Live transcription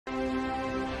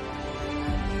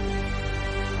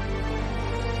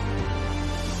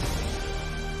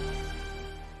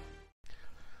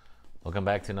Welcome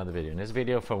back to another video. In this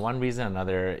video, for one reason or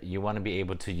another, you want to be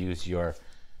able to use your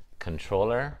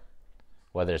controller,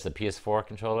 whether it's a PS4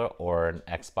 controller or an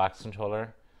Xbox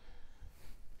controller,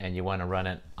 and you want to run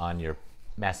it on your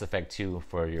Mass Effect 2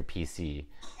 for your PC.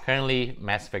 Currently,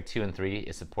 Mass Effect 2 and 3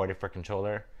 is supported for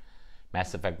controller.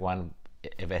 Mass Effect 1,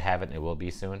 if it haven't, it will be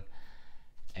soon.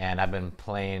 And I've been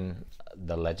playing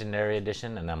the Legendary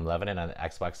Edition, and I'm loving it on the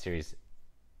Xbox Series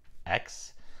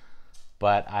X.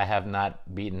 But I have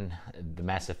not beaten the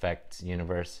Mass Effect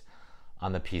universe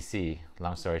on the PC,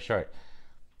 long story short.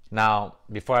 Now,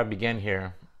 before I begin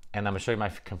here, and I'm gonna show you my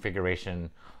configuration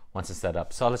once it's set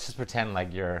up. So let's just pretend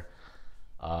like you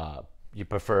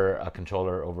prefer a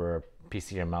controller over a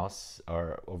PC or mouse,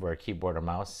 or over a keyboard or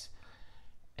mouse,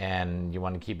 and you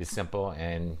want to keep it simple,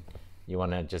 and you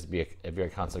want to just be, if you're a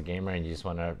console gamer and you just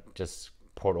want to just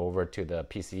port over to the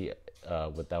PC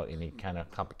without any kind of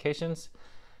complications.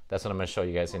 That's what I'm going to show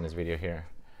you guys in this video here.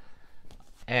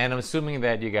 And I'm assuming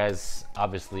that you guys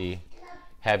obviously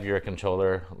have your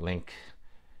controller linked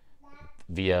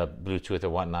via Bluetooth or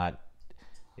whatnot.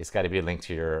 It's got to be linked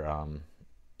to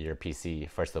your PC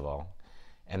first of all.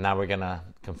 And now we're going to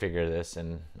configure this,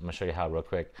 and I'm going to show you how real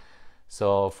quick.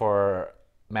 So for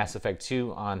Mass Effect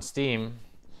 2 on Steam,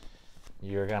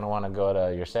 you're going to want to go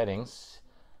to your settings,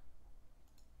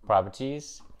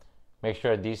 properties, make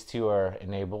sure these two are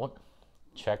enabled,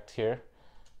 checked here.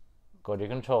 Go to your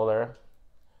controller,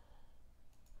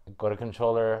 go to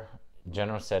controller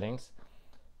general settings.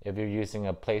 If you're using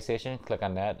a PlayStation, click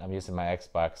on that. I'm using my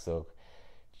Xbox, so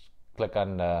click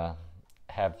on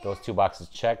have those two boxes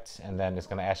checked, and then it's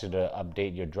going to ask you to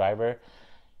update your driver,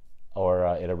 or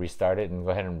it'll restart it, and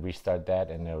go ahead and restart that,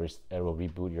 and it will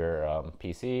reboot your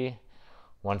PC.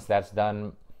 Once that's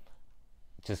done,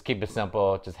 just keep it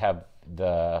simple. Just have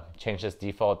change this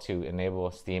default to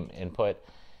enable Steam input,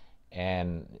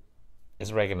 and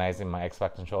it's recognizing my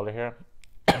Xbox controller here.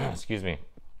 Excuse me.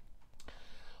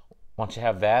 Once you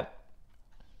have that,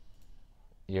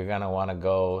 you're gonna want to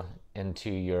go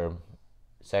into your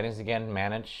settings again,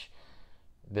 manage.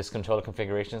 This controller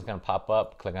configuration is gonna pop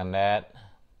up. Click on that,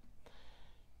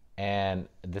 and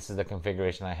this is the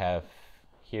configuration I have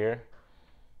here.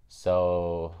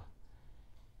 So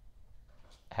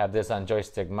have this on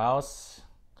joystick mouse,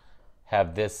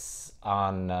 have this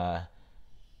on well,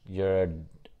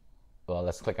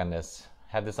 let's click on this.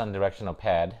 Have this on directional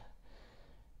pad,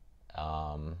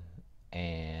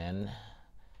 and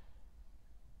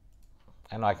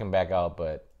I know I can back out,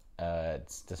 but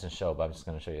it doesn't show, but I'm just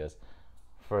going to show you this.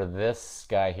 For this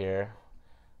guy here,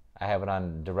 I have it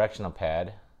on directional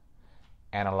pad,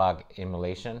 analog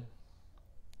emulation.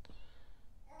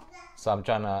 So I'm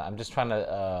just trying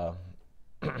to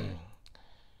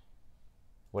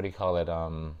what do you call it?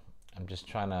 I'm just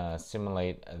trying to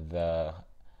simulate the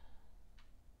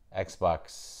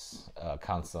Xbox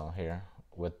console here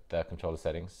with the controller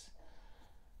settings.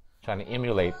 Trying to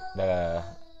emulate the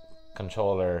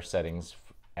controller settings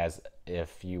as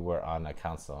if you were on a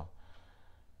console.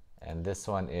 And this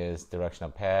one is directional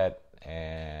pad,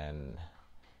 and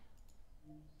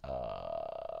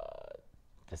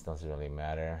this doesn't really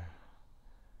matter,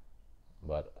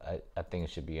 but I think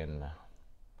it should be in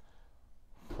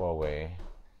 4-way.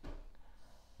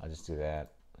 I'll just do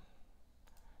that.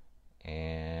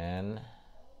 And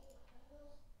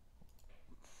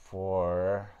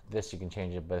for this, you can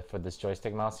change it, but for this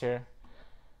joystick mouse here,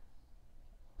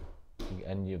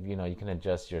 and you can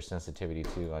adjust your sensitivity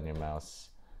too on your mouse.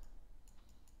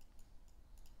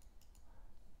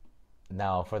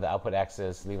 Now for the output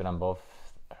axis, leave it on both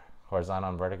horizontal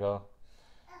and vertical.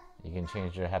 You can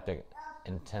change your haptic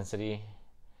intensity,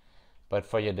 but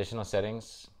for your additional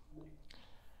settings,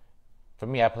 for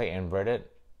me, I play inverted.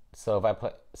 So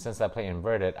since I play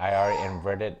inverted, I already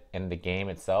inverted in the game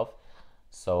itself,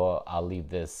 so I'll leave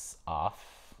this off.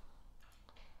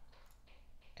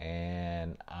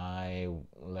 And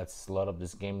let's load up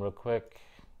this game real quick.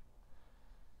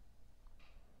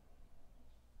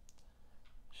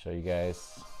 Show you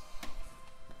guys.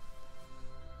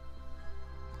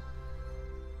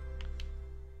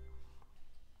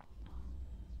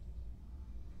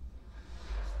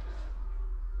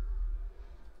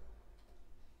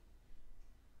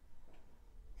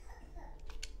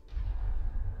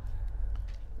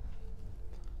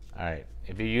 All right,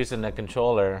 if you're using the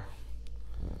controller,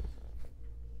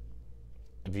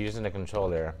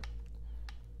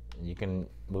 you can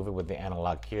move it with the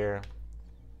analog here,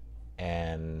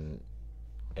 and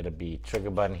it'll be trigger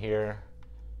button here.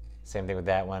 Same thing with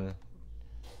that one.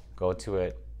 Go to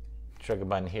it, trigger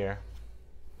button here.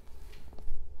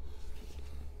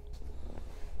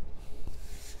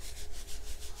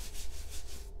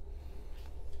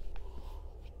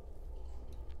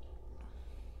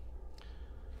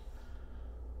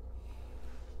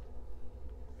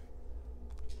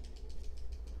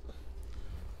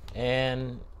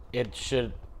 and it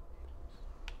should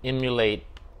emulate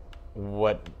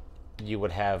what you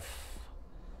would have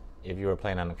if you were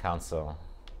playing on a console.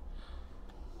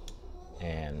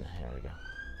 And here we go.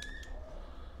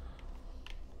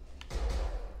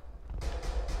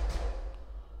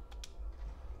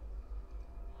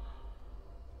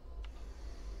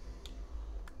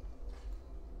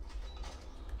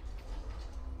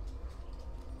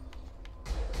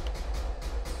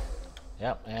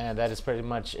 Yep, and that is pretty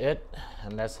much it.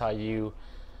 And that's how you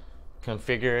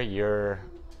configure your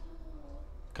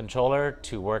controller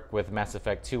to work with Mass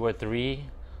Effect 2 or 3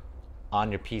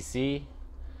 on your PC.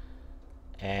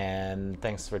 And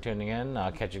thanks for tuning in.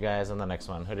 I'll catch you guys on the next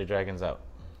one. Hooded Dragons out.